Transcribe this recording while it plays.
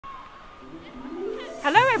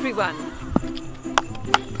Hello everyone.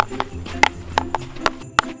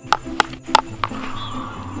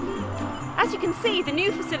 As you can see, the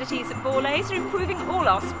new facilities at Borlase are improving all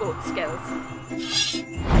our sports skills.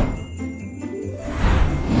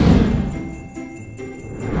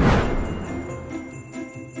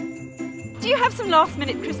 Do you have some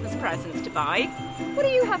last-minute Christmas presents to buy? What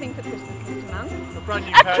are you having for Christmas, Mr. Monk?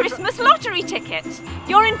 A Christmas lottery ticket!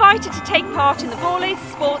 You're invited to take part in the Borlase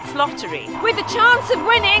Sports Lottery with a chance of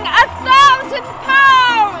winning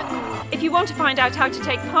 £1,000! If you want to find out how to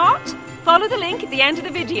take part, follow the link at the end of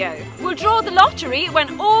the video. We'll draw the lottery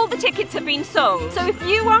when all the tickets have been sold. So if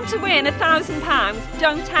you want to win £1,000,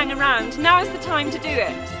 don't hang around. Now's the time to do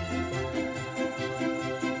it.